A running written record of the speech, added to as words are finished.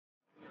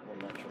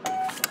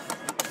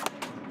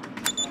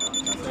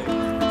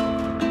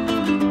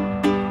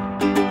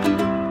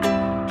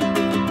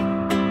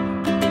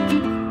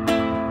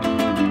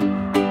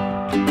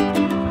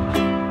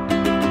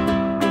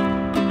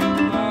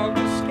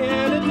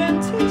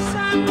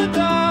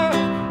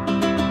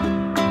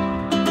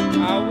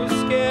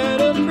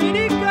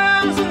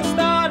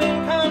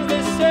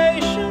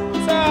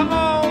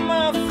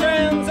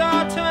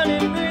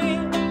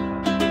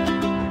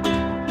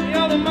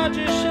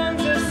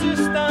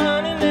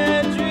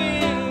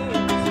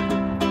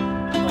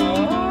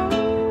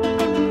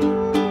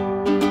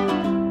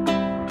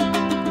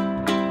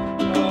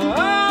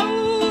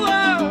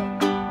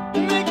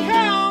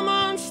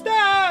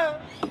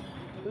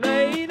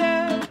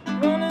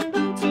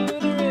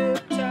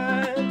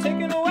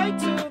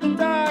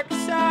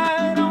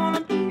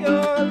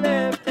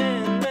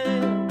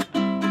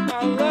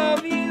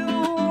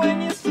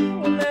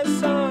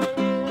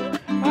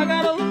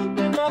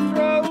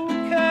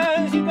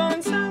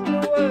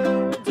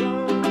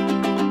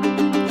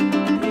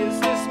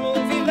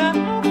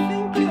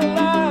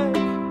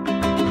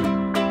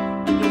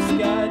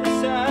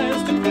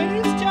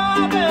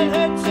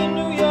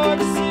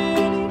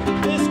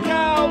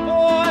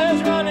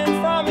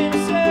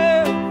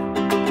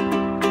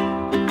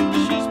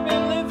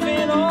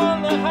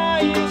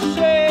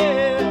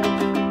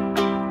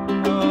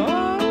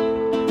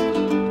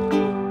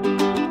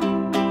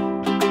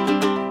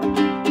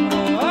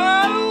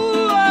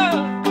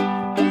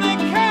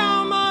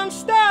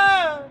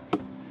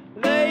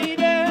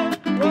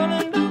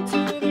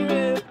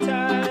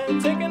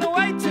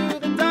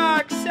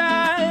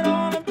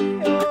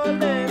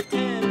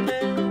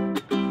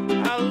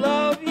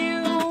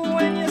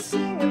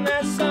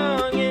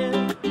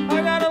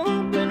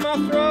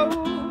throat,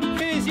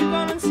 'cause you're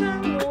gonna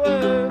sing the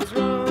words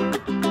wrong.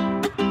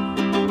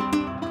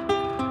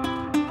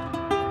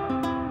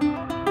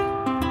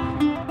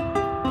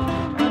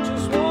 I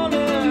just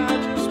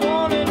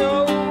wanna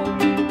know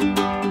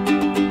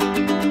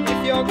if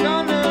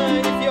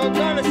you're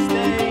gonna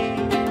stay.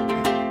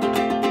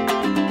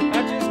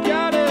 I just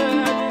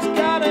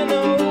gotta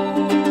know.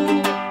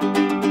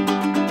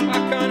 I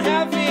can't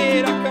have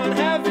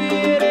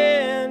it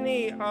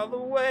any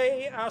other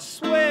way. I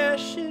swear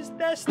she's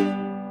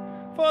destined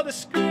for the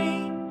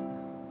screen.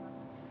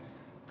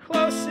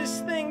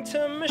 Closest thing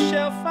to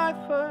Michelle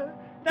Pfeiffer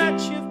that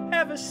you've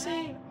ever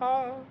seen.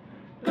 Oh,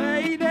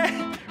 lady,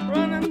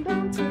 running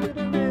down to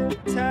the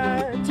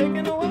riptide,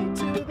 taken away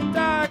to the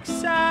dark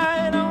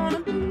side. I wanna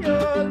be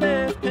your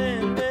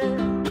left-hand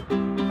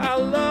man. I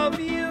love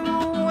you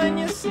when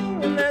you're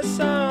singing that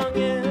song,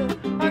 and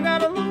I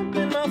got a lump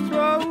in my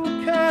throat,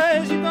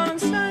 'cause you're gonna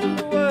sing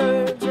the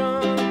words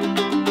wrong.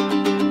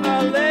 I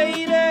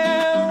lay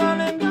there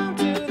running down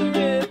to the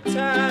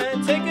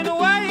riptide, taken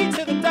away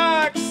to the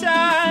dark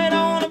side.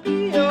 I wanna be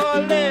your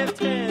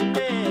left-hand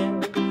man.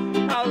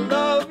 I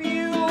love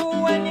you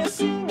when you're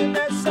singing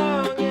that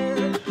song,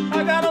 and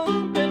I got a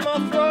lump in my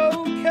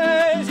throat,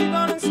 'cause you're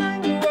gonna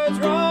sing the words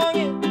wrong.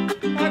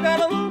 And I got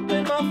a lump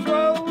in my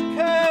throat,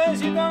 'cause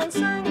you're gonna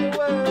sing